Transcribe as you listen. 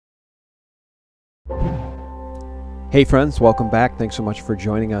Hey friends, welcome back. Thanks so much for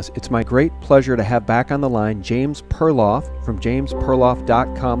joining us. It's my great pleasure to have back on the line James Perloff from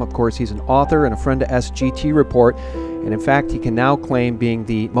jamesperloff.com. Of course, he's an author and a friend to SGT Report, and in fact, he can now claim being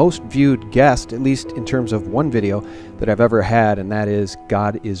the most viewed guest, at least in terms of one video, that I've ever had, and that is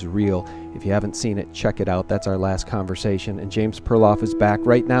God is Real. If you haven't seen it, check it out. That's our last conversation. And James Perloff is back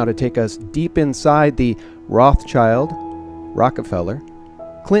right now to take us deep inside the Rothschild, Rockefeller,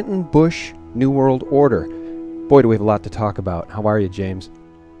 Clinton, Bush, New World Order. Boy, do we have a lot to talk about. How are you, James?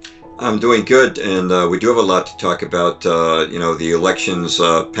 I'm doing good, and we do have a lot to talk about. The elections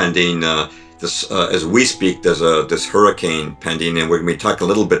pending. As we speak, there's this hurricane pending, and we're going to be talking a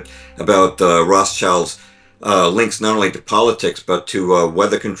little bit about Rothschild's links not only to politics but to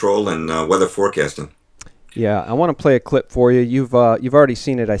weather control and weather forecasting. Yeah, I want to play a clip for you. You've already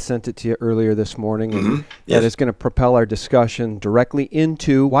seen it. I sent it to you earlier this morning. And Yes. That is going to propel our discussion directly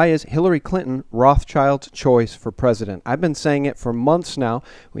into why is Hillary Clinton Rothschild's choice for president. I've been saying it for months now.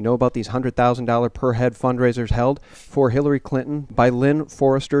 We know about these $100,000 per head fundraisers held for Hillary Clinton by Lynn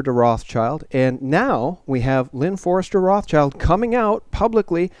Forrester de Rothschild. And now we have Lynn Forrester Rothschild coming out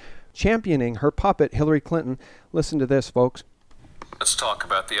publicly championing her puppet, Hillary Clinton. Listen to this, folks. Let's talk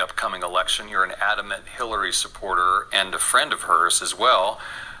about the upcoming election. You're an adamant Hillary supporter and a friend of hers as well.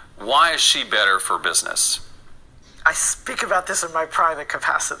 Why is she better for business? I speak about this in my private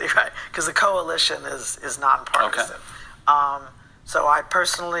capacity, right? Because the coalition is nonpartisan. Okay. So I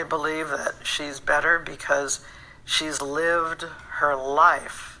personally believe that she's better because she's lived her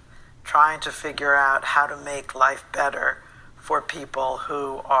life trying to figure out how to make life better for people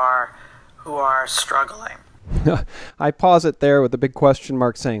who are struggling. I pause it there with a big question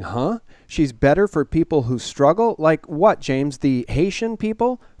mark saying, huh? She's better for people who struggle? Like what, James? The Haitian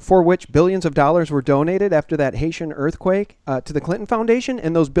people for which billions of dollars were donated after that Haitian earthquake to the Clinton Foundation,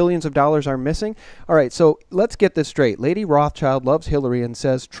 and those billions of dollars are missing? All right, so let's get this straight. Lady Rothschild loves Hillary and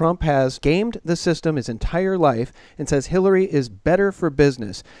says Trump has gamed the system his entire life and says Hillary is better for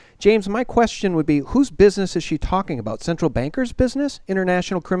business. James, my question would be, whose business is she talking about? Central bankers' business?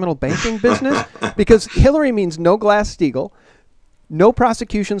 International criminal banking business? Because Hillary means no Glass-Steagall, no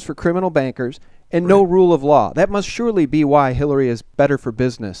prosecutions for criminal bankers, and no rule of law. That must surely be why Hillary is better for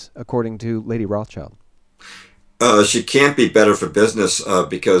business, according to Lady Rothschild. She can't be better for business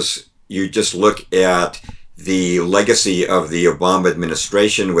because you just look at the legacy of the Obama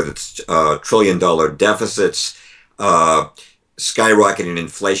administration with its trillion-dollar deficits, skyrocketing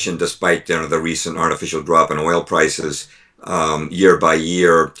inflation despite the recent artificial drop in oil prices year by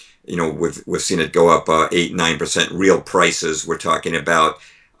year. We've seen it go up 8-9% real prices. We're talking about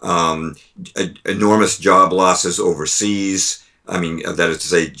enormous job losses overseas. I mean, that is to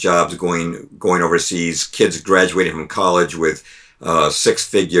say, jobs going overseas, kids graduating from college with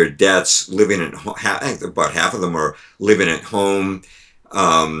six-figure debts, living at home. I think about half of them are living at home.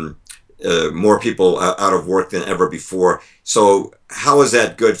 More people out of work than ever before. So how is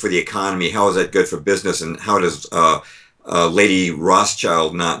that good for the economy? How is that good for business? And how does Lady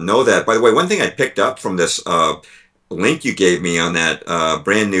Rothschild not know that? By the way, one thing I picked up from this link you gave me on that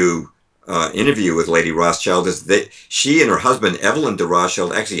brand new interview with Lady Rothschild is that she and her husband, Evelyn de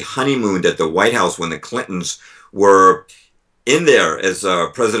Rothschild, actually honeymooned at the White House when the Clintons were in there as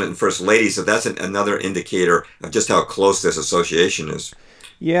president and first lady. So that's another indicator of just how close this association is.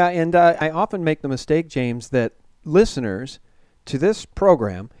 Yeah, and I often make the mistake, James, that listeners to this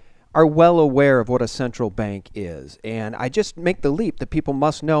program are well aware of what a central bank is. And I just make the leap that people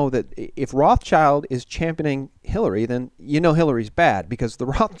must know that if Rothschild is championing Hillary, then you know Hillary's bad, because the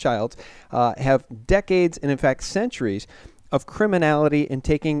Rothschilds have decades and, in fact, centuries of criminality and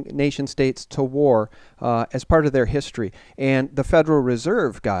taking nation states to war as part of their history. And the Federal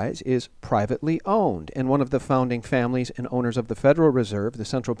Reserve, guys, is privately owned. And one of the founding families and owners of the Federal Reserve, the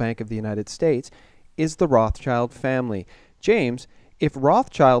Central Bank of the United States, is the Rothschild family. James, if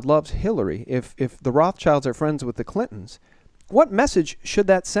Rothschild loves Hillary, if the Rothschilds are friends with the Clintons, what message should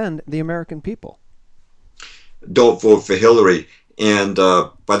that send the American people? Don't vote for Hillary. And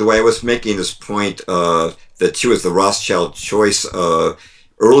by the way, I was making this point that she was the Rothschild choice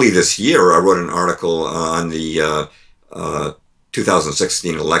early this year. I wrote an article on the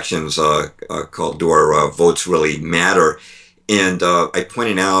 2016 elections called "Do Our Votes Really Matter?" And I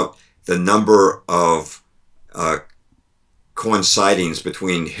pointed out the number of coincidings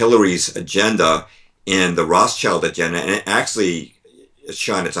between Hillary's agenda and the Rothschild agenda. And actually,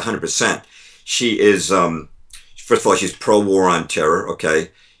 Sean, it's 100%. She is, first of all, she's pro-war on terror,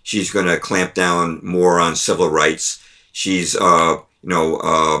 okay? She's going to clamp down more on civil rights. She's,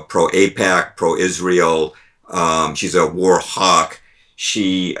 pro-AIPAC, pro-Israel. She's a war hawk.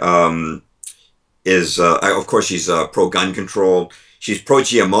 She is, of course, she's pro-gun control. She's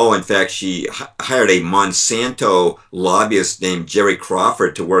pro-GMO. In fact, she hired a Monsanto lobbyist named Jerry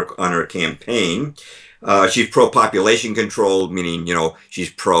Crawford to work on her campaign. She's pro-population control, meaning, she's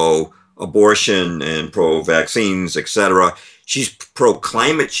pro-abortion and pro-vaccines, etc. She's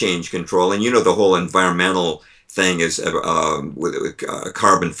pro-climate change control, and the whole environmental thing is with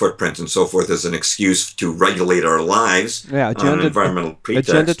carbon footprints and so forth as an excuse to regulate our lives. Yeah, on environmental pretext.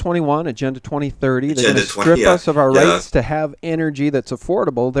 Agenda 21, Agenda 2030. They're going to strip 20, us of our rights to have energy that's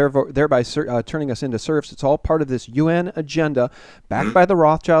affordable, thereby turning us into serfs. It's all part of this UN agenda backed by the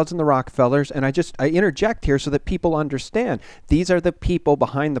Rothschilds and the Rockefellers. And I interject here so that people understand. These are the people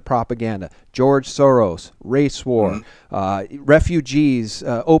behind the propaganda. George Soros, race war, refugees,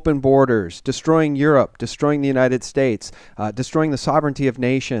 open borders, destroying Europe, destroying the United States, destroying the sovereignty of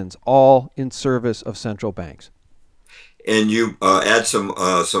nations, all in service of central banks. And you add some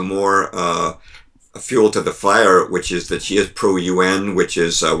more fuel to the fire, which is that she is pro-UN, which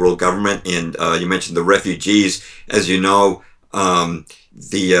is world government. And you mentioned the refugees. As you know,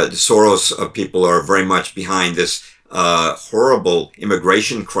 the Soros people are very much behind this horrible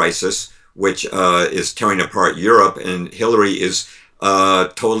immigration crisis, which is tearing apart Europe. And Hillary is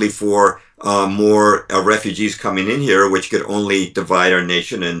totally for more refugees coming in here, which could only divide our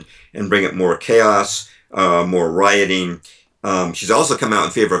nation and bring it more chaos, more rioting. She's also come out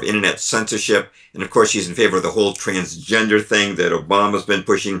in favor of internet censorship. And of course, she's in favor of the whole transgender thing that Obama's been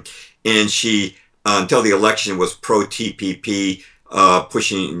pushing. And she, until the election, was pro-TPP,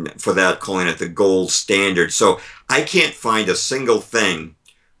 pushing for that, calling it the gold standard. So I can't find a single thing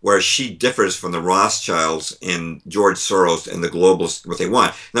where she differs from the Rothschilds and George Soros and the globalists, what they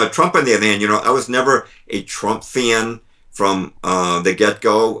want. Now, Trump, on the other hand, I was never a Trump fan from the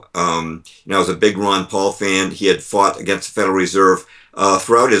get-go. I was a big Ron Paul fan. He had fought against the Federal Reserve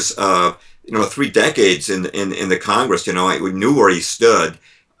throughout his, 3 decades in the Congress. We knew where he stood.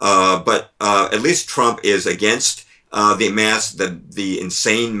 But at least Trump is against the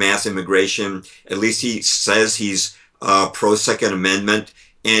insane mass immigration. At least he says he's pro-Second Amendment,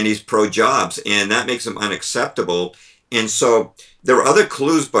 and he's pro-jobs, and that makes him unacceptable. And so there are other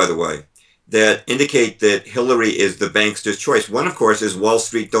clues, by the way, that indicate that Hillary is the bankster's choice. One, of course, is Wall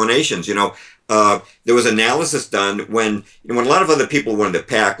Street donations. There was analysis done when a lot of other people were in the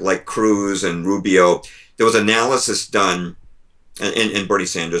pack, like Cruz and Rubio. There was analysis done, and Bernie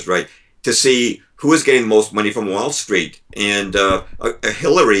Sanders, right, to see who was getting the most money from Wall Street. And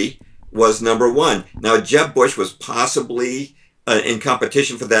Hillary was number one. Now, Jeb Bush was possibly in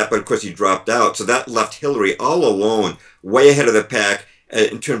competition for that, but of course he dropped out. So that left Hillary all alone, way ahead of the pack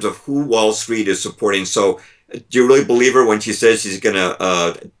in terms of who Wall Street is supporting. So do you really believe her when she says she's going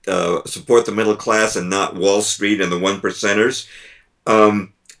to support the middle class and not Wall Street and the one percenters?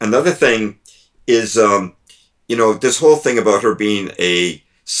 Another thing is, this whole thing about her being a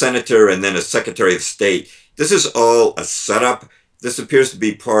senator and then a secretary of state. This is all a setup. This appears to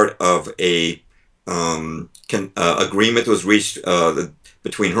be part of a agreement that was reached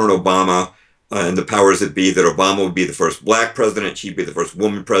between her and Obama and the powers that be, that Obama would be the first black president, she'd be the first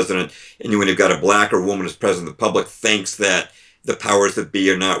woman president. And when you've got a black or woman as president, the public thinks that the powers that be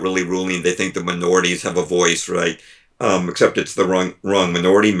are not really ruling. They think the minorities have a voice, right? Except it's the wrong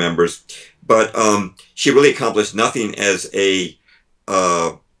minority members. But she really accomplished nothing as a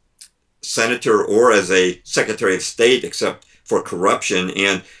senator or as a secretary of state except for corruption.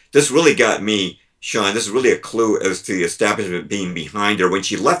 And this really got me, Sean, this is really a clue as to the establishment being behind her. When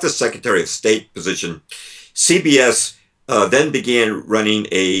she left the Secretary of State position, CBS then began running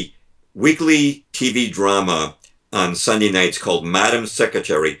a weekly TV drama on Sunday nights called Madam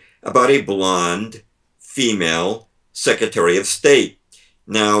Secretary, about a blonde female Secretary of State.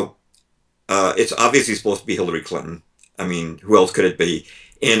 Now, it's obviously supposed to be Hillary Clinton. I mean, who else could it be?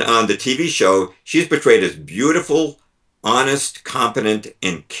 And on the TV show, she's portrayed as beautiful, honest, competent,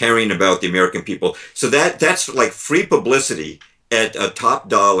 and caring about the American people. So that's like free publicity at a top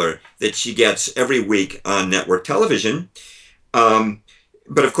dollar that she gets every week on network television.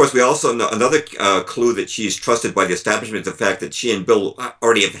 But of course, we also know another clue that she's trusted by the establishment is the fact that she and Bill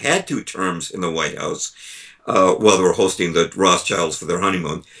already have had 2 terms in the White House while they were hosting the Rothschilds for their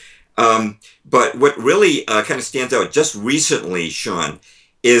honeymoon. But what really kind of stands out just recently, Sean,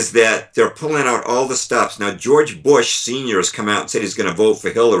 is that they're pulling out all the stops. Now, George Bush Sr. has come out and said he's going to vote for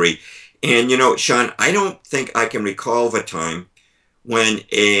Hillary. And, Sean, I don't think I can recall of a time when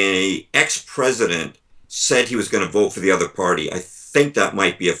a ex-president said he was going to vote for the other party. I think that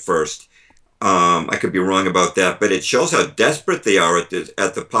might be a first. I could be wrong about that, but it shows how desperate they are at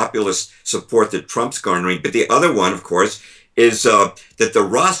the populist support that Trump's garnering. But the other one, of course, is that the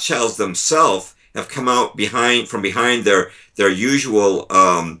Rothschilds themselves have come out from behind their usual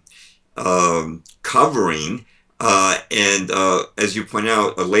covering. And as you point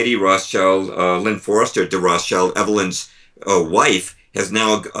out, Lady Rothschild, Lynn Forrester de Rothschild, Evelyn's wife, has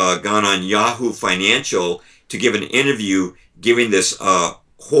now gone on Yahoo Financial to give an interview giving this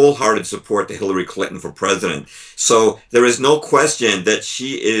wholehearted support to Hillary Clinton for president. So there is no question that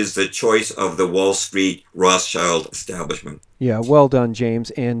she is the choice of the Wall Street Rothschild establishment. Yeah, well done,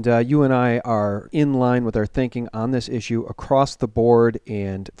 James. And you and I are in line with our thinking on this issue across the board.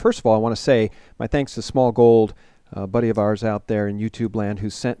 And first of all, I want to say my thanks to Small Gold, a buddy of ours out there in YouTube land, who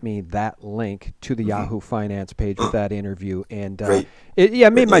sent me that link to the Yahoo Finance page with that interview. And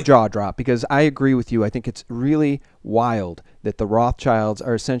it made my jaw drop, because I agree with you. I think it's really wild that the Rothschilds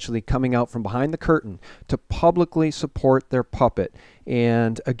are essentially coming out from behind the curtain to publicly support their puppet.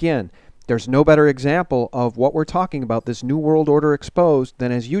 And again, there's no better example of what we're talking about, this New World Order exposed,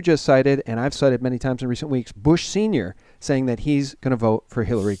 than, as you just cited, and I've cited many times in recent weeks, Bush Sr. saying that he's going to vote for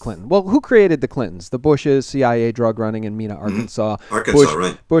Hillary Clinton. Well, who created the Clintons? The Bushes, CIA drug running in Mena, Arkansas.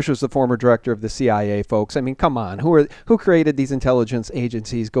 Bush was the former director of the CIA, folks. I mean, come on. Who created these intelligence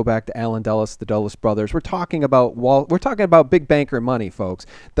agencies? Go back to Allen Dulles, the Dulles brothers. We're talking about big banker money, folks.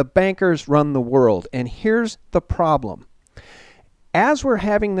 The bankers run the world. And here's the problem. As we're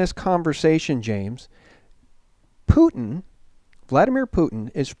having this conversation, James, Vladimir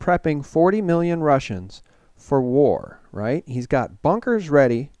Putin is prepping 40 million Russians for war, right? He's got bunkers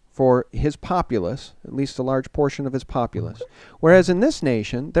ready for his populace, at least a large portion of his populace. Whereas in this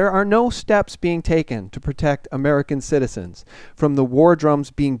nation, there are no steps being taken to protect American citizens from the war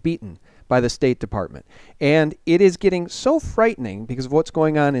drums being beaten by the State Department. And it is getting so frightening because of what's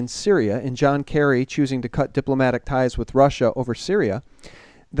going on in Syria and John Kerry choosing to cut diplomatic ties with Russia over Syria,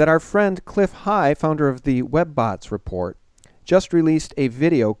 that our friend Cliff High, founder of the WebBots Report, just released a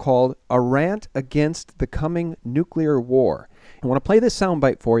video called A Rant Against the Coming Nuclear War. I want to play this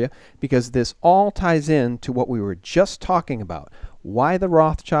soundbite for you because this all ties in to what we were just talking about, why the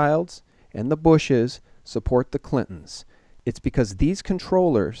Rothschilds and the Bushes support the Clintons. It's because these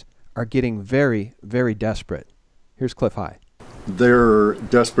controllers are getting very, very desperate. Here's Cliff High. They're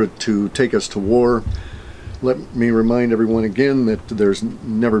desperate to take us to war. Let me remind everyone again that there's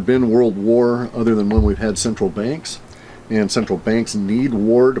never been world war other than when we've had central banks. And central banks need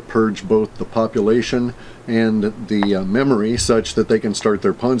war to purge both the population and the memory such that they can start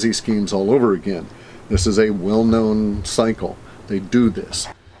their Ponzi schemes all over again. This is a well-known cycle. They do this.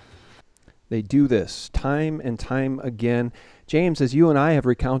 They do this time and time again. James, as you and I have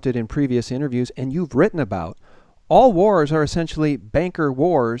recounted in previous interviews, and you've written about, all wars are essentially banker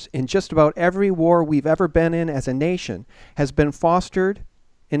wars, and just about every war we've ever been in as a nation has been fostered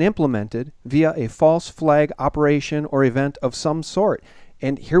and implemented via a false flag operation or event of some sort.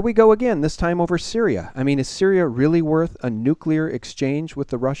 And here we go again, this time over Syria. I mean, is Syria really worth a nuclear exchange with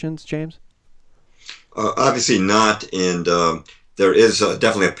the Russians, James? Obviously not, and there is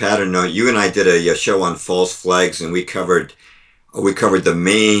definitely a pattern. Now, you and I did a show on false flags, and we covered the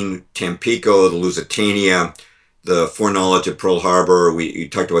Maine, Tampico, the Lusitania, the foreknowledge of Pearl Harbor. We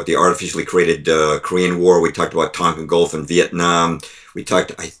talked about the artificially created Korean War. We talked about Tonkin Gulf and Vietnam. We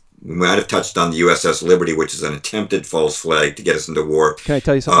might have touched on the USS Liberty, which is an attempted false flag to get us into war. Can I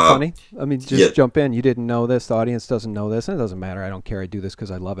tell you something funny? I mean, just jump in. You didn't know this. The audience doesn't know this. And it doesn't matter. I don't care. I do this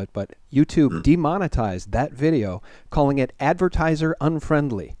because I love it. But YouTube demonetized that video, calling it advertiser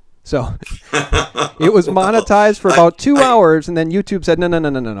unfriendly. So it was monetized for about 2 hours, and then YouTube said,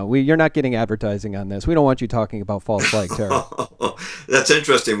 no, you're not getting advertising on this. We don't want you talking about false flag terror. That's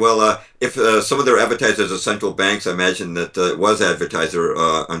interesting. Well, if some of their advertisers are central banks, I imagine that it was advertiser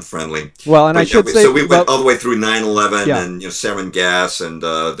unfriendly. Well, and I should say... So we went all the way through 9/11 and sarin gas and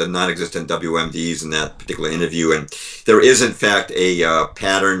the non-existent WMDs in that particular interview. And there is, in fact, a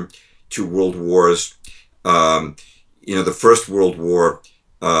pattern to world wars. The First World War...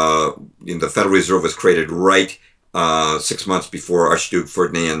 the Federal Reserve was created right 6 months before Archduke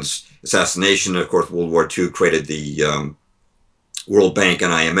Ferdinand's assassination. Of course, World War II created the World Bank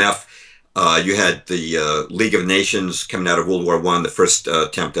and IMF. You had the League of Nations coming out of World War I, the first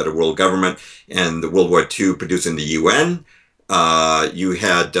attempt at a world government, and the World War II producing the UN. You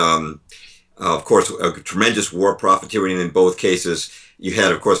had, of course, a tremendous war profiteering in both cases. You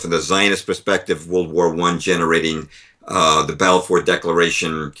had, of course, from the Zionist perspective, World War I generating the Balfour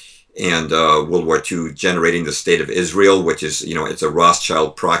Declaration, and World War II generating the State of Israel, which is, it's a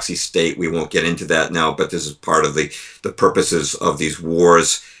Rothschild proxy state. We won't get into that now, but this is part of the purposes of these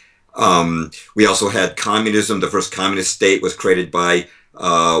wars. We also had communism. The first communist state was created by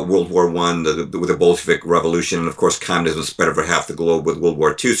World War I, with the Bolshevik Revolution, and of course communism spread over half the globe with World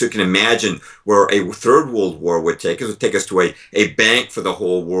War II. So you can imagine where a third World War would take us. It would take us to a bank for the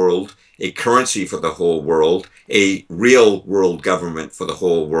whole world, a currency for the whole world, a real world government for the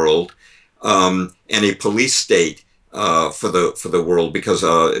whole world, and a police state for the world, because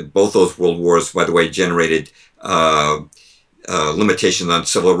both those world wars, by the way, generated limitations on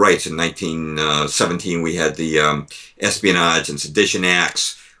civil rights. In 1917, we had the Espionage and Sedition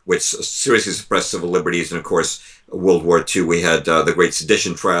Acts, which seriously suppressed civil liberties. And of course, World War II, we had the Great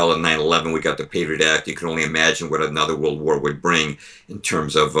Sedition Trial. In 9/11, we got the Patriot Act. You can only imagine what another World War would bring in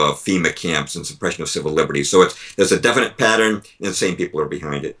terms of FEMA camps and suppression of civil liberties. So there's a definite pattern, and the same people are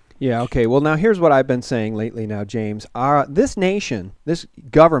behind it. Yeah, okay. Well, now here's what I've been saying lately now, James. This nation, this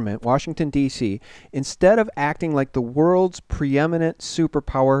government, Washington, D.C., instead of acting like the world's preeminent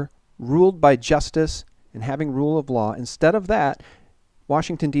superpower, ruled by justice and having rule of law, instead of that,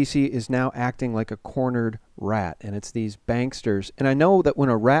 Washington, D.C. is now acting like a cornered rat, and it's these banksters. And I know that when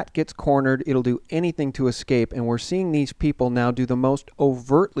a rat gets cornered, it'll do anything to escape, and we're seeing these people now do the most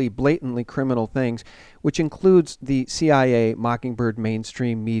overtly, blatantly criminal things, which includes the CIA, Mockingbird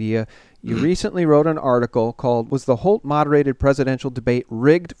mainstream media. You recently wrote an article called, "Was the Holt Moderated Presidential Debate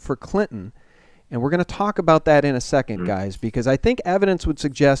Rigged for Clinton?" And we're going to talk about that in a second, guys, because I think evidence would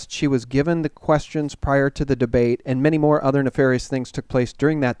suggest she was given the questions prior to the debate, and many more other nefarious things took place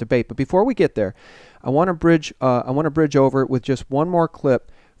during that debate. But before we get there, I want to bridge over with just one more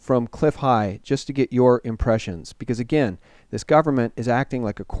clip from Cliff High, just to get your impressions. Because again, this government is acting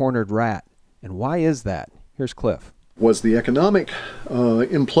like a cornered rat. And why is that? Here's Cliff. Was the economic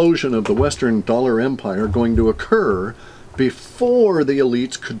implosion of the Western dollar empire going to occur before the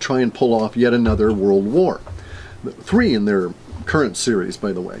elites could try and pull off yet another world war? 3 in their current series,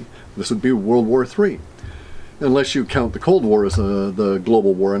 by the way. This would be World War III, unless you count the Cold War as the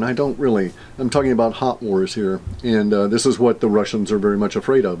global war, and I don't really. I'm talking about hot wars here, and this is what the Russians are very much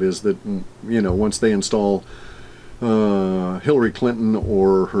afraid of, is that, you know, once they install Hillary Clinton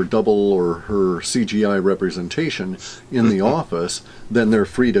or her double or her CGI representation in the office, then they're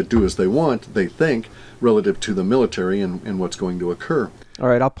free to do as they want, they think, relative to the military and what's going to occur. All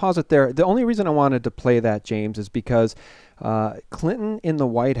right, I'll pause it there. The only reason I wanted to play that, James, is because Clinton in the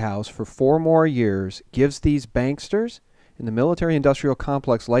White House for 4 more years gives these banksters in the military-industrial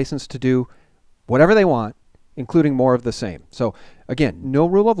complex license to do whatever they want, including more of the same. So, again, no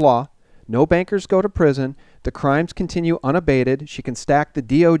rule of law. No bankers go to prison. The crimes continue unabated. She can stack the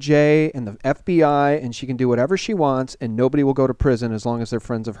DOJ and the FBI, and she can do whatever she wants, and nobody will go to prison as long as they're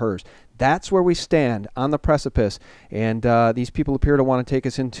friends of hers. That's where we stand on the precipice, and these people appear to want to take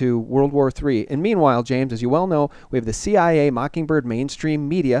us into World War III. And meanwhile, James, as you well know, we have the CIA, Mockingbird mainstream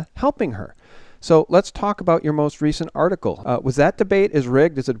media helping her. So let's talk about your most recent article. Was that debate as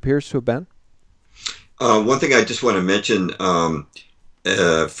rigged as it appears to have been? One thing I just want to mention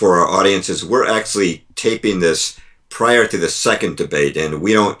for our audiences, we're actually taping this prior to the second debate, and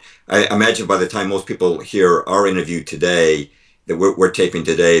I imagine by the time most people hear our interview today, that we're taping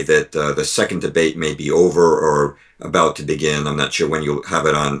today, that the second debate may be over or about to begin. I'm not sure when you'll have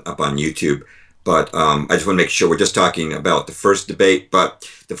it up on YouTube, but I just want to make sure we're just talking about the first debate. But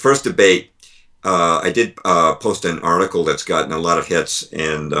the first debate, I did post an article that's gotten a lot of hits,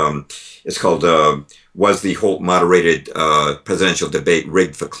 and it's called "Was the Holt Moderated Presidential Debate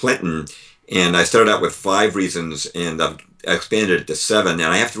Rigged for Clinton?" And I started out with 5 reasons, and I've expanded it to 7.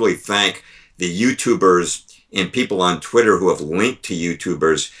 And I have to really thank the YouTubers and people on Twitter who have linked to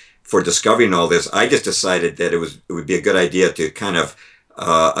YouTubers for discovering all this. I just decided that it would be a good idea to kind of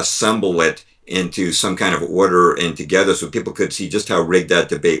assemble it into some kind of order and together so people could see just how rigged that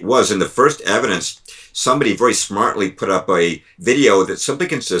debate was. And the first evidence, somebody very smartly put up a video that simply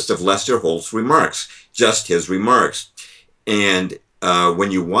consists of Lester Holt's remarks, just his remarks. And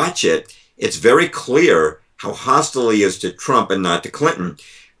when you watch it, it's very clear how hostile he is to Trump and not to Clinton.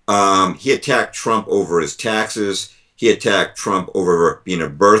 He attacked Trump over his taxes. He attacked Trump over being a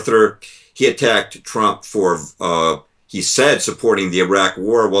birther. He attacked Trump for, he said, supporting the Iraq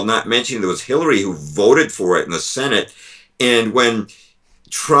War, while not mentioning there was Hillary who voted for it in the Senate. And when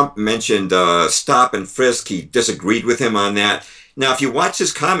Trump mentioned stop and frisk, he disagreed with him on that. Now, if you watch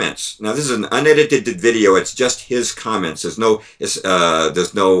his comments, now this is an unedited video, it's just his comments. There's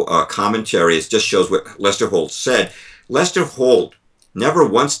no commentary. It just shows what Lester Holt said. Lester Holt never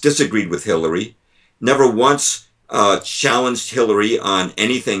once disagreed with Hillary, never once challenged Hillary on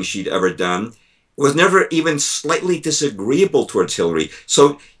anything she'd ever done, was never even slightly disagreeable towards Hillary.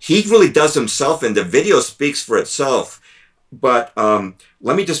 So he really does himself, and the video speaks for itself. But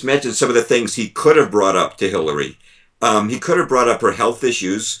let me just mention some of the things he could have brought up to Hillary. He could have brought up her health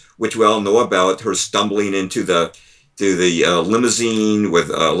issues, which we all know about, her stumbling into the limousine with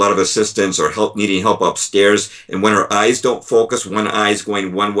a lot of assistance, or needing help upstairs. And when her eyes don't focus, one eye's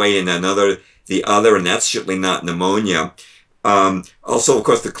going one way and another the other, and that's certainly not pneumonia. Also, of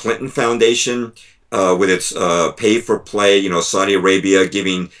course, the Clinton Foundation, with its pay for play, Saudi Arabia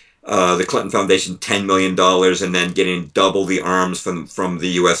giving the Clinton Foundation $10 million and then getting double the arms from the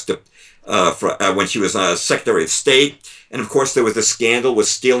U.S. When she was Secretary of State. And of course, there was the scandal with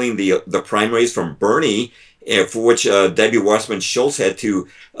stealing the primaries from Bernie, for which Debbie Wasserman Schultz had to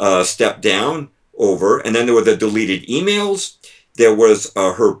step down over. And then there were the deleted emails. There was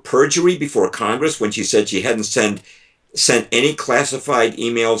her perjury before Congress when she said she hadn't sent any classified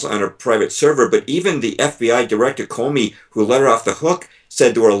emails on her private server. But even the FBI Director Comey, who let her off the hook,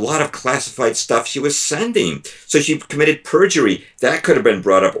 said there were a lot of classified stuff she was sending. So she committed perjury. That could have been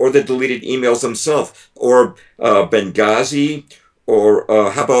brought up, or the deleted emails themselves, or Benghazi, or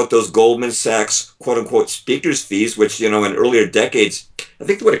how about those Goldman Sachs quote-unquote speakers fees, which, in earlier decades, I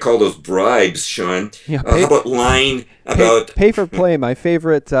think they would have called those bribes, Sean. Yeah, how about lying about... Pay for play, my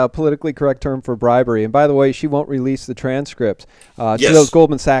favorite politically correct term for bribery. And by the way, she won't release the transcripts to those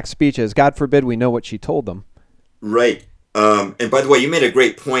Goldman Sachs speeches. God forbid we know what she told them. Right. And by the way, you made a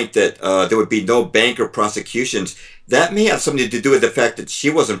great point that there would be no banker prosecutions. That may have something to do with the fact that she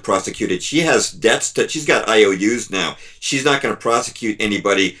wasn't prosecuted. She has debts she's got IOUs now. She's not going to prosecute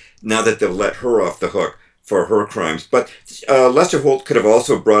anybody now that they've let her off the hook for her crimes. But Lester Holt could have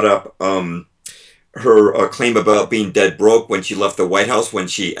also brought up her claim about being dead broke when she left the White House, when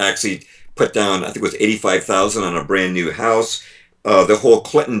she actually put down, I think it was $85,000 on a brand new house. The whole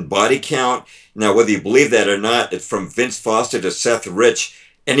Clinton body count. Now, whether you believe that or not, it's from Vince Foster to Seth Rich.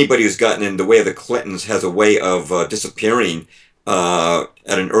 Anybody who's gotten in the way of the Clintons has a way of disappearing at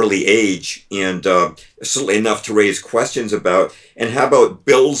an early age, and certainly enough to raise questions about. And how about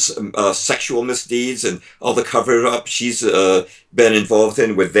Bill's sexual misdeeds and all the cover-up she's been involved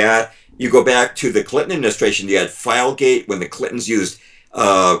in with that? You go back to the Clinton administration, you had Filegate, when the Clintons used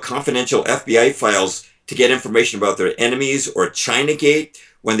confidential FBI files to get information about their enemies, or Chinagate,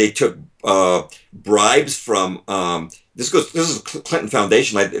 when they took bribes from this is Clinton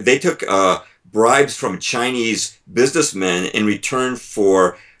Foundation. They took bribes from Chinese businessmen in return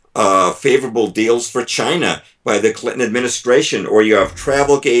for favorable deals for China by the Clinton administration. Or you have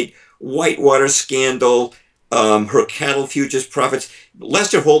Travelgate, Whitewater scandal, her cattle futures profits.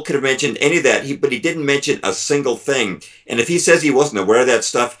 Lester Holt could have mentioned any of that, but he didn't mention a single thing. And if he says he wasn't aware of that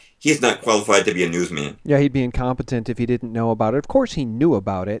stuff, he's not qualified to be a newsman. Yeah, he'd be incompetent if he didn't know about it. Of course he knew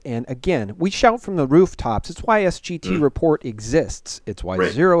about it. And again, we shout from the rooftops. It's why SGT Report exists. It's why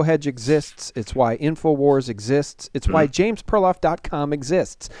Zero Hedge exists. It's why InfoWars exists. It's why JamesPerloff.com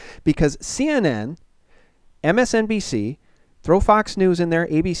exists. Because CNN, MSNBC, throw Fox News in there,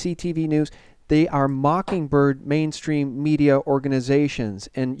 ABC TV News, they are mockingbird mainstream media organizations.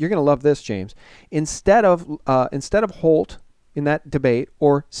 And you're going to love this, James. Instead of Holt in that debate,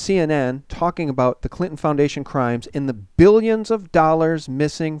 or CNN talking about the Clinton Foundation crimes and the billions of dollars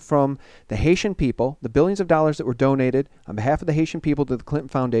missing from the Haitian people, the billions of dollars that were donated on behalf of the Haitian people to the Clinton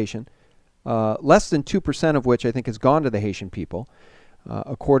Foundation, less than 2% of which I think has gone to the Haitian people,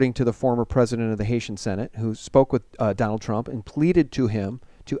 according to the former president of the Haitian Senate, who spoke with Donald Trump and pleaded to him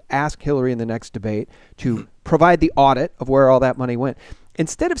to ask Hillary in the next debate to provide the audit of where all that money went.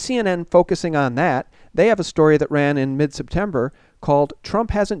 Instead of CNN focusing on that, they have a story that ran in mid-September called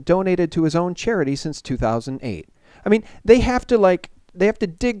 "Trump Hasn't Donated to His Own Charity Since 2008." I mean, they have to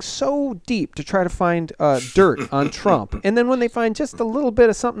dig so deep to try to find dirt on Trump. And then when they find just a little bit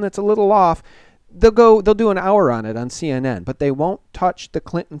of something that's a little off, they'll do an hour on it on CNN. But they won't touch the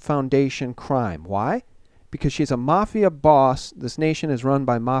Clinton Foundation crime. Why? Because she's a mafia boss. This nation is run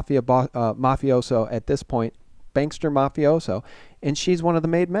by mafioso at this point, bankster mafioso, and she's one of the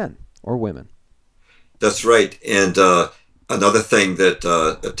made men or women. That's right. And another thing that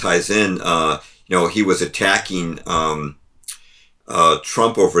ties in, he was attacking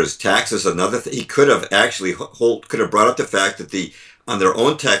Trump over his taxes. Another thing, he could have actually, Holt could have brought up the fact that on their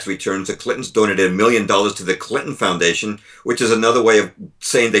own tax returns, the Clintons donated $1 million to the Clinton Foundation, which is another way of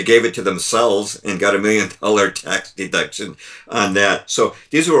saying they gave it to themselves and got $1 million tax deduction on that. So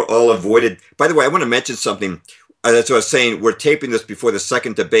these were all avoided. By the way, I want to mention something. That's what I was saying. We're taping this before the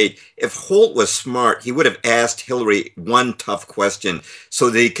second debate. If Holt was smart, he would have asked Hillary one tough question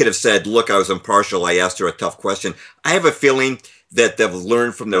so that he could have said, look, I was impartial. I asked her a tough question. I have a feeling that they've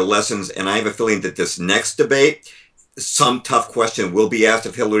learned from their lessons, and I have a feeling that this next debate, some tough question will be asked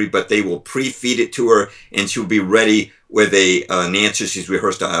of Hillary, but they will pre-feed it to her, and she'll be ready with an answer she's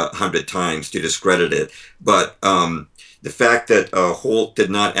rehearsed 100 times to discredit it. But the fact that Holt did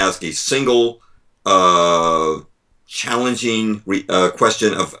not ask a single challenging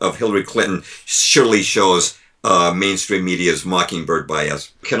question of Hillary Clinton surely shows mainstream media's mockingbird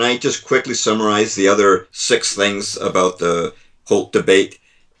bias. Can I just quickly summarize the other 6 things about the Holt debate?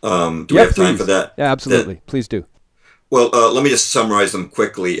 Do we have time for that? Yeah, absolutely. Please do. Well, let me just summarize them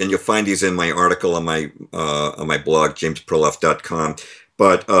quickly, and you'll find these in my article on my blog, jamesperloff.com.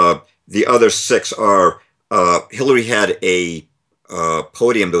 But the other 6 are Hillary had a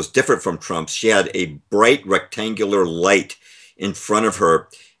podium that was different from Trump's. She had a bright rectangular light in front of her,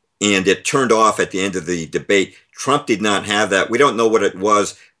 and it turned off at the end of the debate. Trump did not have that. We don't know what it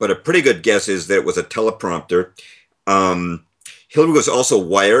was, but a pretty good guess is that it was a teleprompter. Hillary was also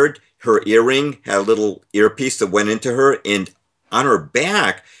wired. Her earring had a little earpiece that went into her, and on her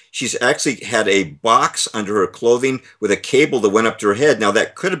back, she's actually had a box under her clothing with a cable that went up to her head. Now,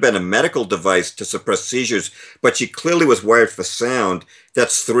 that could have been a medical device to suppress seizures, but she clearly was wired for sound.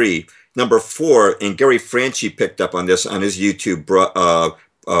 That's 3. Number 4, and Gary Franchi picked up on this on his YouTube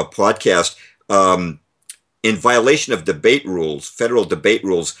podcast, in violation of debate rules, federal debate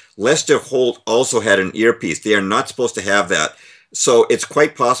rules, Lester Holt also had an earpiece. They are not supposed to have that. So it's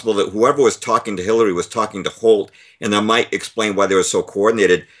quite possible that whoever was talking to Hillary was talking to Holt, and that might explain why they were so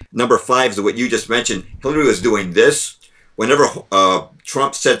coordinated. Number 5 is what you just mentioned. Hillary was doing this. Whenever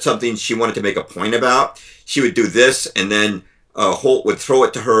Trump said something she wanted to make a point about, she would do this, and then Holt would throw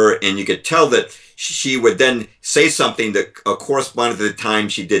it to her, and you could tell that she would then say something that corresponded to the time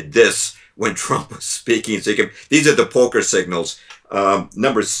she did this when Trump was speaking. So these are the poker signals.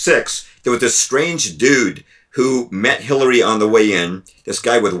 Number 6, there was this strange dude who met Hillary on the way in, this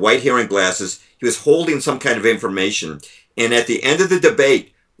guy with white hair and glasses. He was holding some kind of information. And at the end of the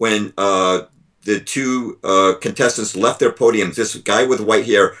debate, when the 2 contestants left their podiums, this guy with white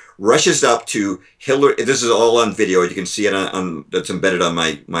hair rushes up to Hillary. This is all on video. You can see it on that's embedded on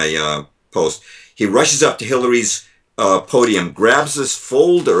my post. He rushes up to Hillary's podium, grabs this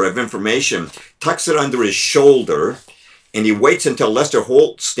folder of information, tucks it under his shoulder, and he waits until Lester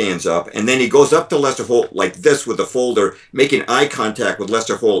Holt stands up, and then he goes up to Lester Holt like this with the folder, making eye contact with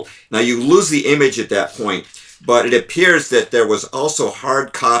Lester Holt. Now, you lose the image at that point, but it appears that there was also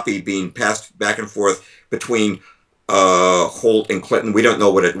hard copy being passed back and forth between Holt and Clinton. We don't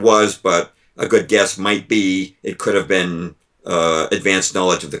know what it was, but a good guess might be it could have been advanced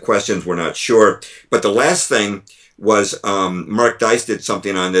knowledge of the questions. We're not sure. But the last thing was Mark Dice did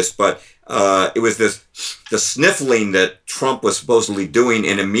something on this, but it was the sniffling that Trump was supposedly doing,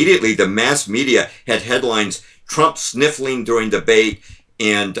 and immediately the mass media had headlines, Trump sniffling during debate,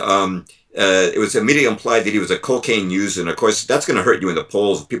 and it was immediately implied that he was a cocaine user, and of course that's going to hurt you in the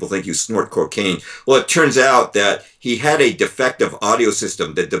polls if people think you snort cocaine. Well, it turns out that he had a defective audio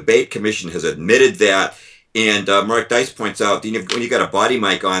system. The debate commission has admitted that, and Mark Dice points out when you got a body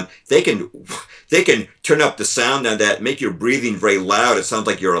mic on, they can turn up the sound on that, make your breathing very loud. It sounds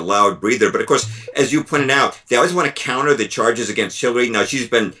like you're a loud breather. But of course, as you pointed out, they always want to counter the charges against Hillary. Now, it's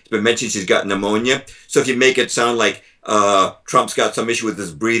been mentioned she's got pneumonia. So if you make it sound like Trump's got some issue with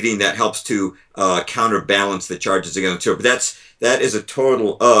his breathing, that helps to counterbalance the charges against her. But that is a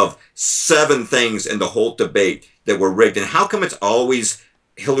total of 7 things in the Holt debate that were rigged. And how come it's always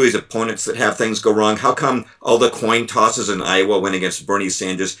Hillary's opponents that have things go wrong? How come all the coin tosses in Iowa went against Bernie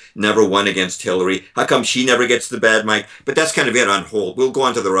Sanders, never won against Hillary? How come she never gets the bad mic? But that's kind of it on Holt. We'll go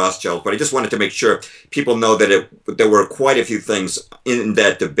on to the Rothschilds, but I just wanted to make sure people know that there were quite a few things in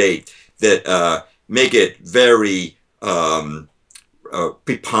that debate that make it very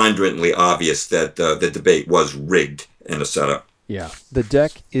preponderantly obvious that the debate was rigged and a setup. Yeah, the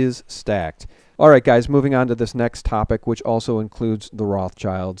deck is stacked. All right, guys, moving on to this next topic, which also includes the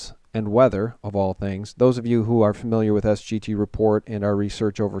Rothschilds and weather, of all things. Those of you who are familiar with SGT Report and our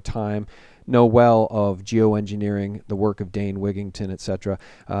research over time know well of geoengineering, the work of Dane Wigington, etc.,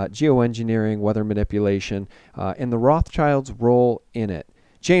 geoengineering, weather manipulation, and the Rothschilds' role in it.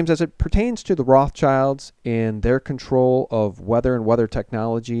 James, as it pertains to the Rothschilds and their control of weather and weather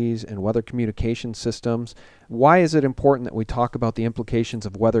technologies and weather communication systems, why is it important that we talk about the implications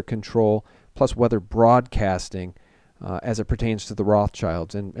of weather control plus weather broadcasting as it pertains to the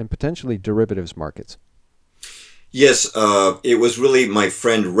Rothschilds and potentially derivatives markets? Yes, it was really my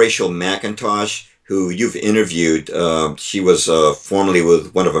friend Rachel McIntosh, who you've interviewed. She was formerly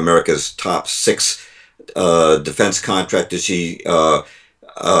with one of America's top 6 defense contractors. She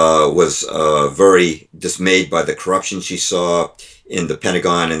was very dismayed by the corruption she saw in the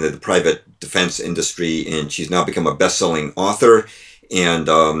Pentagon and the private defense industry, and she's now become a best-selling author. And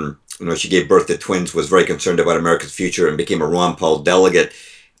she gave birth to twins, was very concerned about America's future, and became a Ron Paul delegate,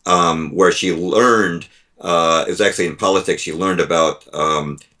 where she learned is actually in politics. She learned about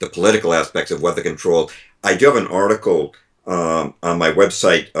the political aspects of weather control. I do have an article on my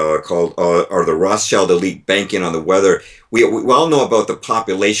website called "Are the Rothschild Elite Banking on the Weather?" We all know about the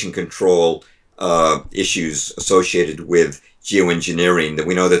population control issues associated with geoengineering. That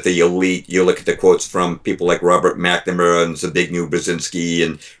we know that the elite, you look at the quotes from people like Robert McNamara and Zbigniew Brzezinski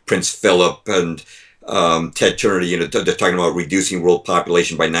and Prince Philip and Ted Turner, they're talking about reducing world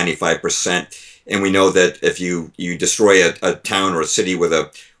population by 95%. And we know that if you destroy a town or a city with a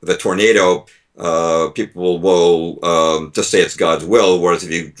tornado, people will just say it's God's will, whereas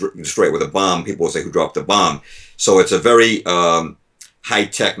if you destroy it with a bomb, people will say who dropped the bomb. So it's a very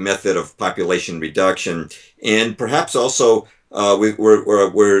high-tech method of population reduction, and perhaps also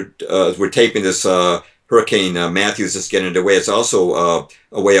we're taping this. Hurricane Matthews is getting underway. It's also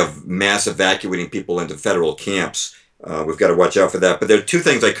a way of mass evacuating people into federal camps. We've got to watch out for that. But there are two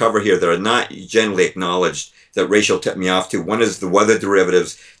things I cover here that are not generally acknowledged that Rachel tipped me off to. One is the weather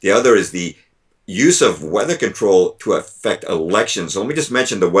derivatives. The other is the use of weather control to affect elections. So let me just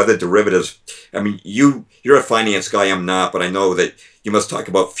mention the weather derivatives. I mean, you're a finance guy, I'm not, but I know that you must talk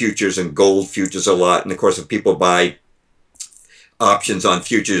about futures and gold futures a lot. And of course, if people buy options on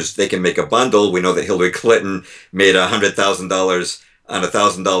futures, they can make a bundle. We know that Hillary Clinton made $100,000 on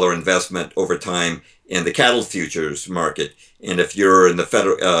 $1,000 investment over time in the cattle futures market. And if you're in the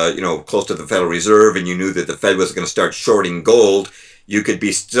federal, close to the Federal Reserve, and you knew that the Fed was going to start shorting gold, you could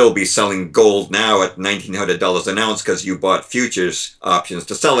still be selling gold now at $1,900 an ounce because you bought futures options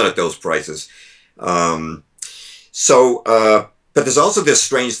to sell it at those prices. But there's also this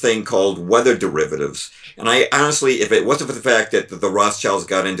strange thing called weather derivatives. And I honestly, if it wasn't for the fact that the Rothschilds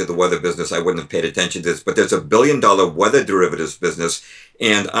got into the weather business, I wouldn't have paid attention to this. But there's $1 billion weather derivatives business.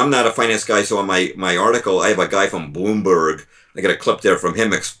 And I'm not a finance guy, so on my article, I have a guy from Bloomberg. I got a clip there from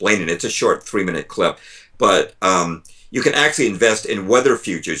him explaining it. It's a short 3-minute clip. But you can actually invest in weather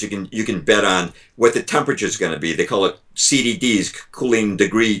futures. You can bet on what the temperature is going to be. They call it CDDs, cooling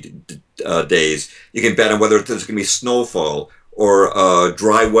degree days. You can bet on whether there's going to be snowfall or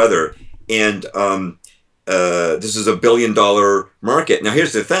dry weather. And this is $1 billion market. Now,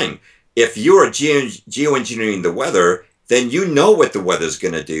 here's the thing. If you're geoengineering the weather, then you know what the weather's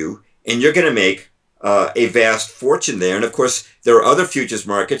going to do, and you're going to make a vast fortune there. And of course, there are other futures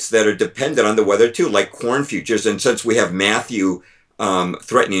markets that are dependent on the weather too, like corn futures. And since we have Matthew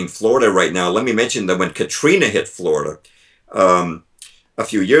threatening Florida right now, let me mention that when Katrina hit Florida a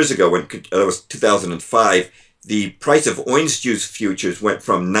few years ago, when it was 2005, the price of orange juice futures went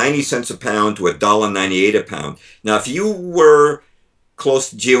from 90 cents a pound to $1.98 a pound. Now, if you were close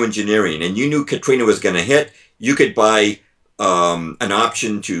to geoengineering and you knew Katrina was going to hit, you could buy an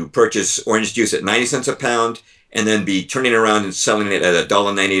option to purchase orange juice at 90 cents a pound and then be turning around and selling it at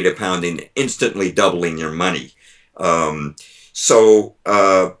 $1.98 a pound and instantly doubling your money. But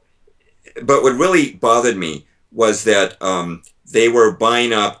what really bothered me was that they were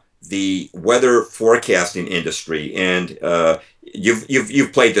buying up the weather forecasting industry, and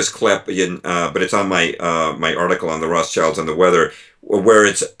you've played this clip, but it's on my article on the Rothschilds and the weather, where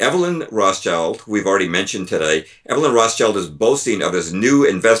it's Evelyn Rothschild, who we've already mentioned today. Evelyn Rothschild is boasting of his new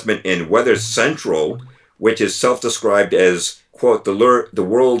investment in Weather Central, which is self-described as, quote, the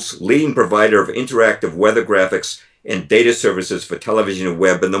world's leading provider of interactive weather graphics and data services for television and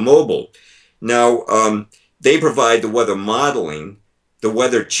web and the mobile. Now, they provide the weather modeling. The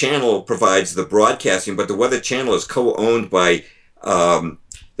Weather Channel provides the broadcasting, but the Weather Channel is co-owned by the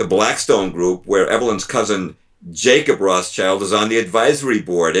Blackstone Group, where Evelyn's cousin Jacob Rothschild is on the advisory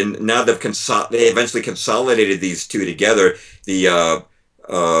board. And now they eventually consolidated these two together. The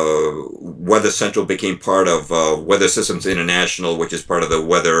Weather Central became part of Weather Systems International, which is part of the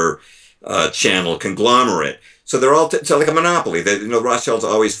Weather Channel conglomerate. So they're all it's like a monopoly. Rothschilds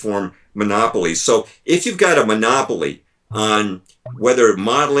always form monopolies. So if you've got a monopoly on weather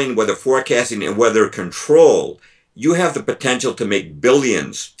modeling, weather forecasting, and weather control, you have the potential to make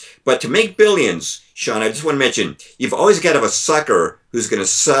billions. But to make billions, Sean, I just want to mention, you've always got to have a sucker who's going to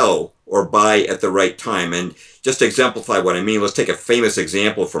sell or buy at the right time. And just to exemplify what I mean, let's take a famous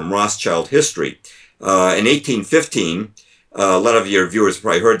example from Rothschild history. In 1815, a lot of your viewers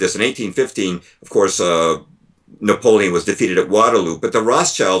probably heard this. In 1815, of course, Napoleon was defeated at Waterloo, but the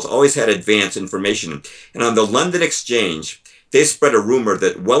Rothschilds always had advance information. And on the London Exchange, they spread a rumor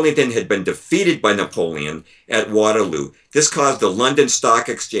that Wellington had been defeated by Napoleon at Waterloo. This caused the London Stock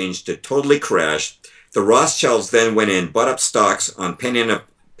Exchange to totally crash. The Rothschilds then went in, bought up stocks on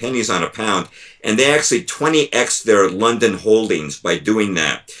pennies on a pound, and they actually 20x'd their London holdings by doing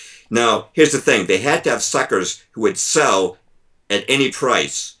that. Now, here's the thing. They had to have suckers who would sell at any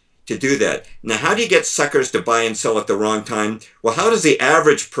price. to do that. Now, how do you get suckers to buy and sell at the wrong time? Well, how does the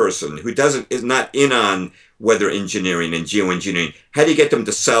average person who is not in on weather engineering and geoengineering, how do you get them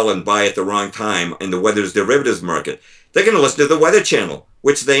to sell and buy at the wrong time in the weather's derivatives market? They're going to listen to the Weather Channel,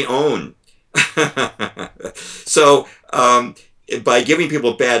 which they own. So by giving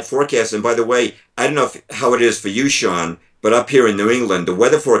people bad forecasts, and by the way, I don't know how it is for you, Sean, but up here in New England, the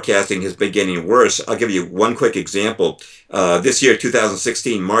weather forecasting has been getting worse. I'll give you one quick example. This year,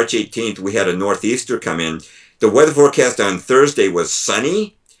 2016, March 18th, we had a northeaster come in. The weather forecast on Thursday was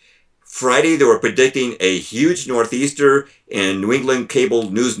sunny. Friday, they were predicting a huge northeaster, and New England Cable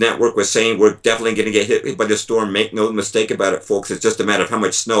News Network was saying we're definitely going to get hit by the storm. Make no mistake about it, folks. It's just a matter of how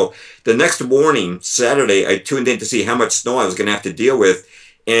much snow. The next morning, Saturday, I tuned in to see how much snow I was going to have to deal with,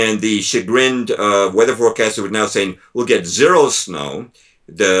 and the chagrined weather forecaster was now saying we'll get 0 snow.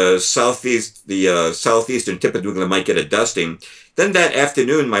 The southeastern tip of New England might get a dusting. Then that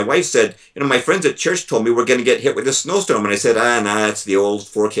afternoon, my wife said, my friends at church told me we're going to get hit with a snowstorm. And I said, nah, that's the old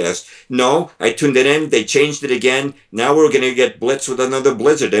forecast. No, I tuned it in. They changed it again. Now we're going to get blitzed with another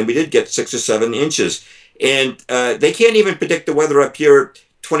blizzard. And we did get 6 or 7 inches. And they can't even predict the weather up here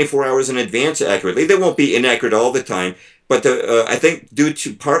 24 hours in advance accurately. They won't be inaccurate all the time. But I think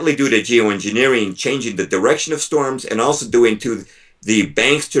partly due to geoengineering, changing the direction of storms, and also due to the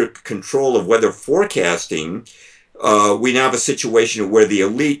bankster control of weather forecasting, we now have a situation where the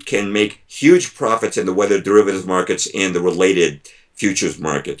elite can make huge profits in the weather derivatives markets and the related futures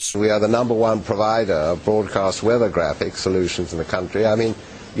markets. We are the #1 provider of broadcast weather graphic solutions in the country. I mean,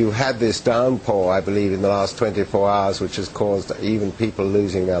 you had this downpour, I believe, in the last 24 hours, which has caused even people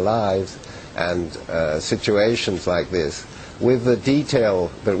losing their lives, and situations like this. With the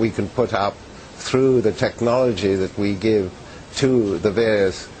detail that we can put up through the technology that we give to the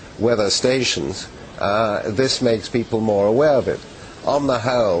various weather stations, this makes people more aware of it. On the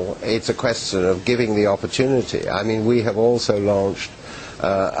whole, it's a question of giving the opportunity. I mean, we have also launched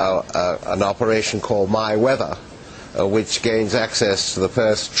an operation called My Weather, which gains access to the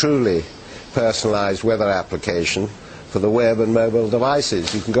first truly personalized weather application for the web and mobile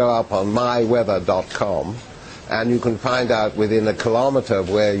devices. You can go up on myweather.com and you can find out within a kilometer of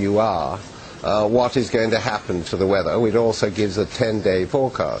where you are what is going to happen to the weather. It also gives a 10-day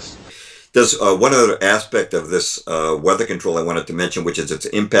forecast. There's one other aspect of this weather control I wanted to mention, which is its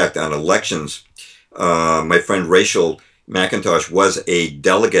impact on elections. My friend Rachel McIntosh was a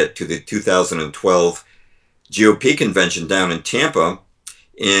delegate to the 2012 GOP convention down in Tampa,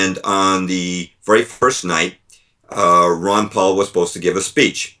 and on the very first night, Ron Paul was supposed to give a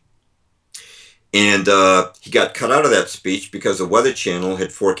speech. And he got cut out of that speech because the Weather Channel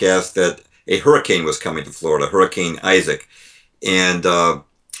had forecast that a hurricane was coming to Florida, Hurricane Isaac. And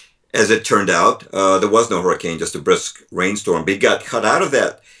as it turned out, there was no hurricane, just a brisk rainstorm. But he got cut out of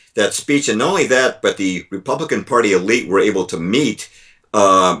that speech. And not only that, but the Republican Party elite were able to meet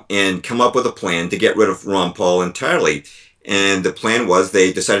and come up with a plan to get rid of Ron Paul entirely. And the plan was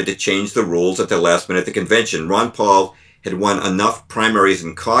they decided to change the rules at the last minute at the convention. Ron Paul had won enough primaries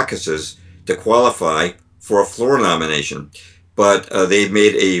and caucuses to qualify for a floor nomination. But they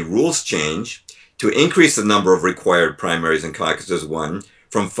made a rules change to increase the number of required primaries and caucuses won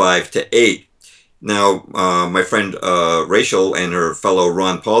from 5 to 8. Now, my friend Rachel and her fellow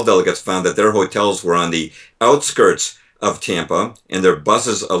Ron Paul delegates found that their hotels were on the outskirts of Tampa, and their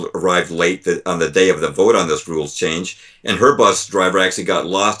buses arrived late on the day of the vote on this rules change, and her bus driver actually got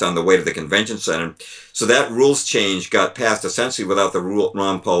lost on the way to the convention center. So that rules change got passed essentially without the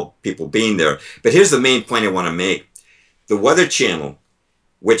Ron Paul people being there. But here's the main point I want to make. The Weather Channel,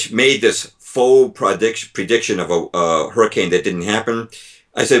 which made this faux prediction of a hurricane that didn't happen,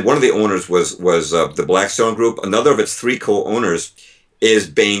 I said one of the owners was the Blackstone Group. Another of its 3 co-owners is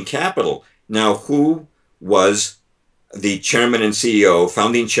Bain Capital. Now, who was the chairman and CEO,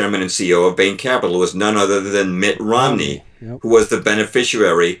 founding chairman and CEO of Bain Capital? Was none other than Mitt Romney, who was the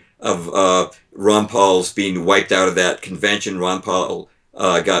beneficiary of Ron Paul's being wiped out of that convention. Ron Paul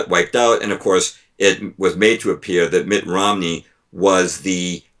got wiped out, and of course, it was made to appear that Mitt Romney was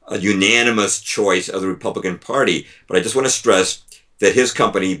the unanimous choice of the Republican Party. But I just want to stress that his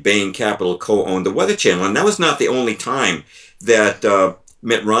company, Bain Capital, co-owned the Weather Channel. And that was not the only time that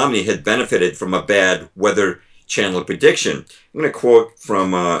Mitt Romney had benefited from a bad Weather Channel prediction. I'm going to quote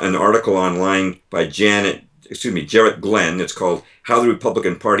from an article online by Jarrett Glenn. It's called How the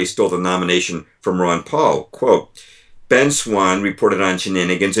Republican Party Stole the Nomination from Ron Paul. Quote, Ben Swan reported on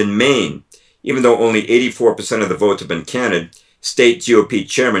shenanigans in Maine. Even though only 84% of the votes have been counted, state GOP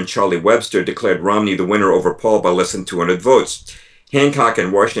chairman Charlie Webster declared Romney the winner over Paul by less than 200 votes. Hancock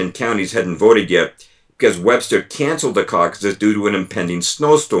and Washington counties hadn't voted yet because Webster canceled the caucuses due to an impending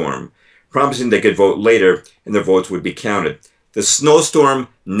snowstorm, promising they could vote later and their votes would be counted. The snowstorm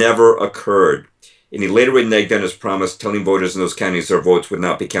never occurred, and he later reneged on his promise, telling voters in those counties their votes would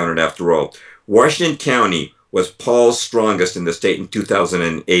not be counted after all. Washington County was Paul's strongest in the state in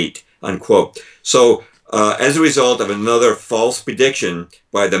 2008, unquote. So as a result of another false prediction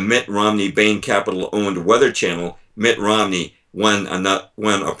by the Mitt Romney Bain Capital-owned Weather Channel, Mitt Romney won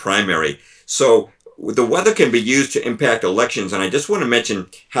a primary. So the weather can be used to impact elections, and I just want to mention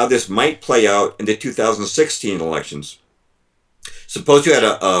how this might play out in the 2016 elections. Suppose you had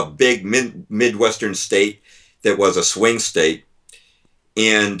a big Midwestern state that was a swing state,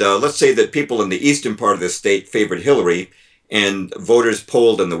 and let's say that people in the eastern part of the state favored Hillary, and voters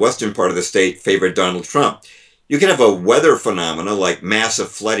polled in the western part of the state favored Donald Trump. You can have a weather phenomena like massive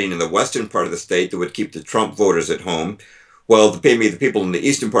flooding in the western part of the state that would keep the Trump voters at home. Well, maybe the people in the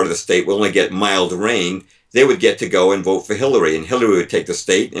eastern part of the state will only get mild rain. They would get to go and vote for Hillary, and Hillary would take the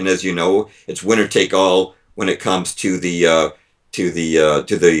state. And as you know, it's winner take all when it comes to the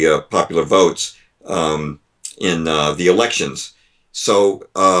popular votes in the elections. So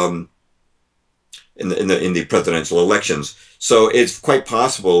in the presidential elections, so it's quite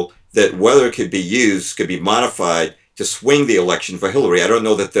possible that weather could be modified to swing the election for Hillary. I don't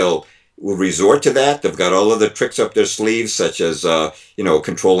know that will resort to that. They've got all of the tricks up their sleeves, such as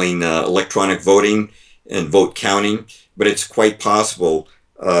controlling electronic voting and vote counting. But it's quite possible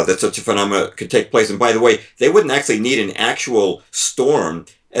that such a phenomenon could take place. And by the way, they wouldn't actually need an actual storm,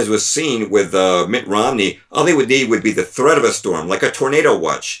 as was seen with Mitt Romney. All they would need would be the threat of a storm, like a tornado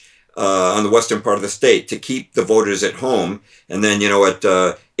watch on the western part of the state, to keep the voters at home. And then, at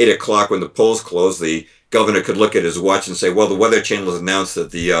 8 o'clock when the polls close, the governor could look at his watch and say, well, the Weather Channel has announced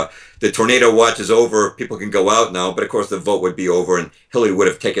that the tornado watch is over. People can go out now. But of course, the vote would be over, and Hillary would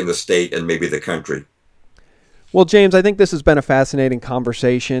have taken the state and maybe the country. Well, James, I think this has been a fascinating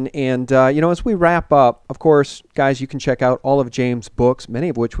conversation. And, as we wrap up, of course, guys, you can check out all of James' books, many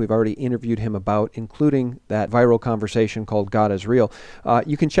of which we've already interviewed him about, including that viral conversation called God is Real.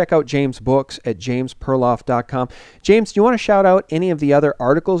 You can check out James' books at jamesperloff.com. James, do you want to shout out any of the other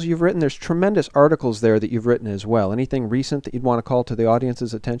articles you've written? There's tremendous articles there that you've written as well. Anything recent that you'd want to call to the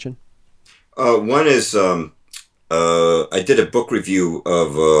audience's attention? One is I did a book review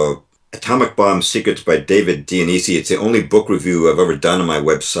of Atomic Bomb Secrets by David Dionisi. It's the only book review I've ever done on my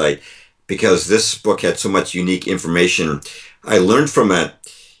website because this book had so much unique information. I learned from it,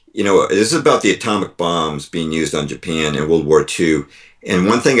 this is about the atomic bombs being used on Japan in World War II. And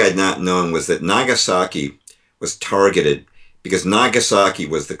one thing I'd not known was that Nagasaki was targeted because Nagasaki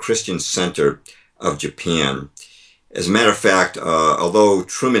was the Christian center of Japan. As a matter of fact, although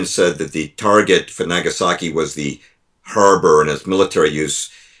Truman said that the target for Nagasaki was the harbor and its military use,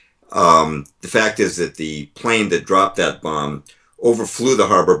 the fact is that the plane that dropped that bomb overflew the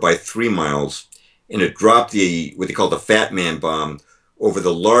harbor by 3 miles, and it dropped what they call the Fat Man bomb over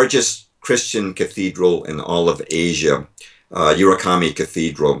the largest Christian cathedral in all of Asia, Urakami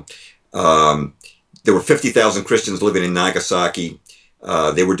Cathedral. There were 50,000 Christians living in Nagasaki.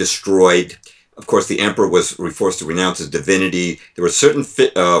 They were destroyed. Of course, the emperor was forced to renounce his divinity. There were certain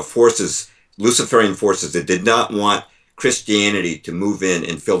forces, Luciferian forces, that did not want Christianity to move in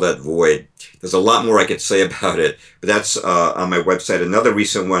and fill that void. There's a lot more I could say about it, but that's on my website. Another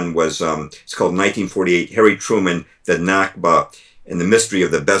recent one was, it's called 1948, Harry Truman, The Nakba, and the Mystery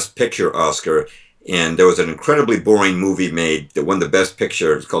of the Best Picture Oscar. And there was an incredibly boring movie made that won the Best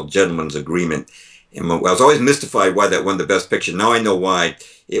Picture. It's called Gentleman's Agreement. And I was always mystified why that won the Best Picture. Now I know why.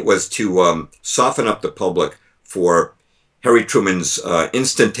 It was to soften up the public for Harry Truman's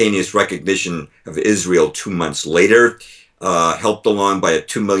instantaneous recognition of Israel 2 months later, helped along by a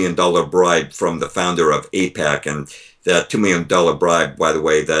 $2 million bribe from the founder of AIPAC. And that $2 million bribe, by the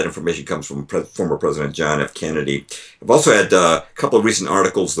way, that information comes from former President John F. Kennedy. I've also had a couple of recent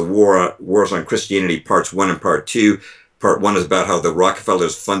articles, The Wars on Christianity, Parts 1 and Part 2. Part 1 is about how the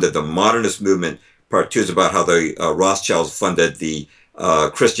Rockefellers funded the modernist movement. Part 2 is about how the Rothschilds funded the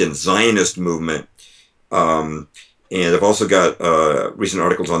Christian Zionist movement. And I've also got recent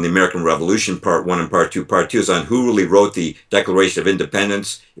articles on the American Revolution, Part 1 and Part 2. Part 2 is on who really wrote the Declaration of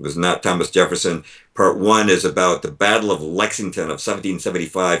Independence. It was not Thomas Jefferson. Part 1 is about the Battle of Lexington of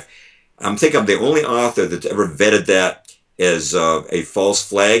 1775. I think I'm the only author that's ever vetted that as a false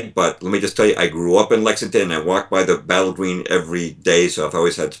flag, but let me just tell you, I grew up in Lexington and I walk by the Battle Green every day, so I've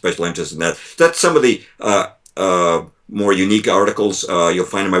always had special interest in that. That's some of the more unique articles you'll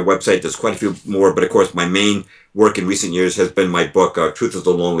find on my website. There's quite a few more, but of course my main work in recent years has been my book, Truth is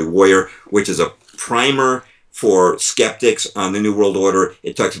the Lonely Warrior, which is a primer for skeptics on the New World Order.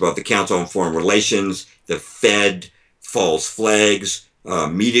 It talks about the Council on Foreign Relations, the Fed, false flags,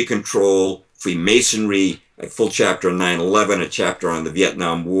 media control, Freemasonry, a full chapter on 9/11, a chapter on the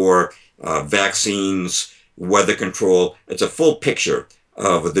Vietnam War, vaccines, weather control. It's a full picture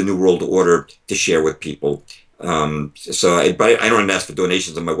of the New World Order to share with people. So I don't ask for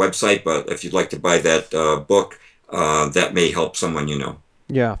donations on my website, but if you'd like to buy that book, that may help someone you know.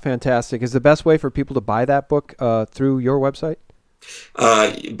 Yeah, fantastic. Is the best way for people to buy that book through your website?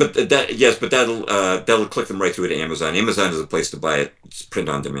 But that'll click them right through to Amazon. Amazon is a place to buy it. It's print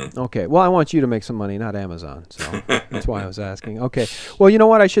on demand. Okay. Well, I want you to make some money, not Amazon. So that's why I was asking. Okay. Well, you know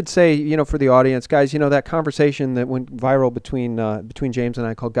what I should say, for the audience, guys, that conversation that went viral between James and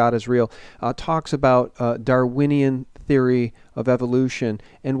I called God is Real talks about Darwinian theory of evolution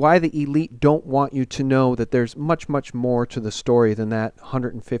and why the elite don't want you to know that there's much, much more to the story than that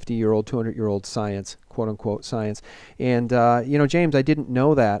 150-year-old, 200-year-old science, quote-unquote science. And, James, I didn't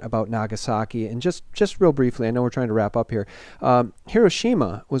know that about Nagasaki. And just real briefly, I know we're trying to wrap up here.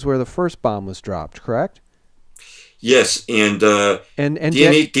 Hiroshima was where the first bomb was dropped, correct? Yes, and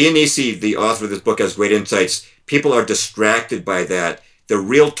Dionisi, the author of this book, has great insights. People are distracted by that. The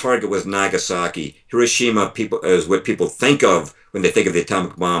real target was Nagasaki. Hiroshima is what people think of when they think of the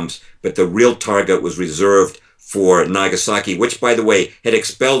atomic bombs, but the real target was reserved for Nagasaki, which, by the way, had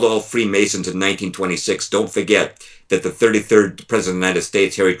expelled all Freemasons in 1926. Don't forget that the 33rd President of the United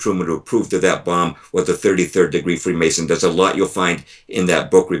States, Harry Truman, who approved of that bomb, was a 33rd degree Freemason. There's a lot you'll find in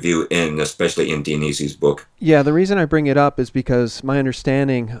that book review, and especially in Dionisi's book. Yeah, the reason I bring it up is because my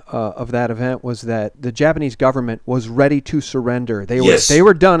understanding of that event was that the Japanese government was ready to surrender. They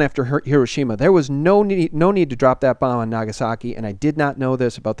were done after Hiroshima. There was no need to drop that bomb on Nagasaki, and I did not know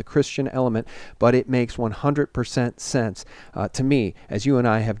this about the Christian element, but it makes 100% sense to me, as you and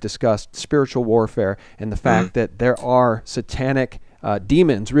I have discussed spiritual warfare and the fact that there are satanic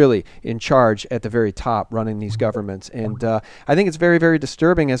demons really in charge at the very top running these governments. And I think it's very, very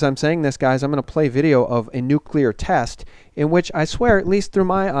disturbing. As I'm saying this, guys, I'm going to play video of a nuclear test in which I swear, at least through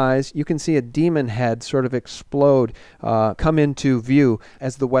my eyes, you can see a demon head sort of explode, come into view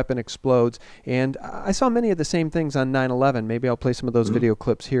as the weapon explodes. And I saw many of the same things on 9/11. Maybe I'll play some of those video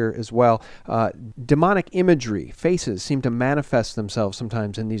clips here as well. Demonic imagery, faces seem to manifest themselves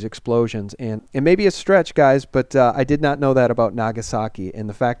sometimes in these explosions. And it may be a stretch, guys, but I did not know that about Nagasaki. And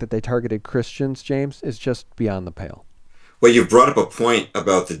the fact that they targeted Christians, James, is just beyond the pale. Well, you brought up a point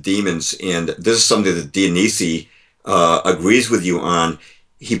about the demons, and this is something that Dionisi agrees with you on.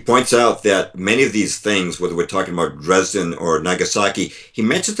 He points out that many of these things, whether we're talking about Dresden or Nagasaki, he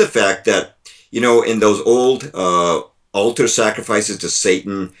mentions the fact that, in those old altar sacrifices to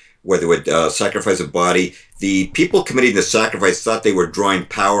Satan, where they would sacrifice a body, the people committing the sacrifice thought they were drawing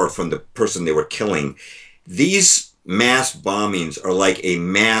power from the person they were killing. These mass bombings are like a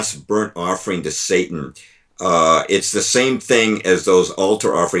mass burnt offering to Satan. It's the same thing as those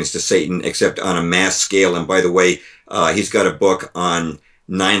altar offerings to Satan, except on a mass scale. And by the way, he's got a book on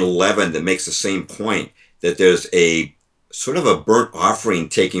 9/11 that makes the same point, that there's a sort of a burnt offering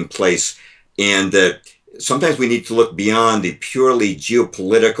taking place, and that sometimes we need to look beyond the purely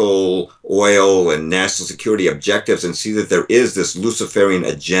geopolitical oil and national security objectives and see that there is this Luciferian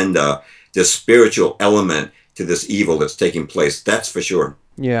agenda, this spiritual element to this evil that's taking place. That's for sure.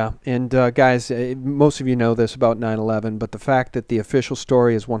 Yeah, and guys, most of you know this about 9/11, but the fact that the official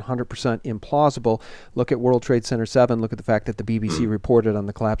story is 100% implausible. Look at World Trade Center 7. Look at the fact that the BBC reported on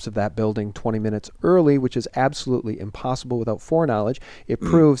the collapse of that building 20 minutes early, which is absolutely impossible without foreknowledge. It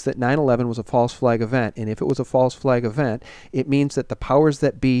proves that 9/11 was a false flag event, and if it was a false flag event, it means that the powers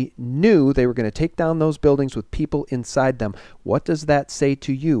that be knew they were going to take down those buildings with people inside them. What does that say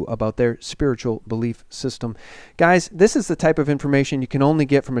to you about their spiritual belief system? Guys, this is the type of information you can only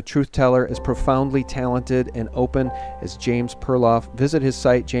get from a truth teller as profoundly talented and open as James Perloff. Visit his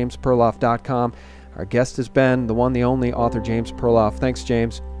site, jamesperloff.com. Our guest has been the one, the only author, James Perloff. Thanks,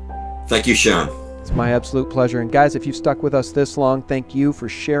 James. Thank you, Sean. It's my absolute pleasure. And guys, if you've stuck with us this long, thank you for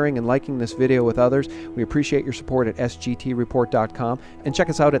sharing and liking this video with others. We appreciate your support at sgtreport.com, and check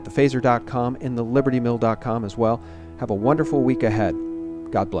us out at thephaser.com and thelibertymill.com as well. Have a wonderful week ahead.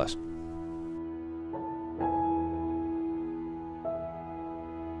 God bless.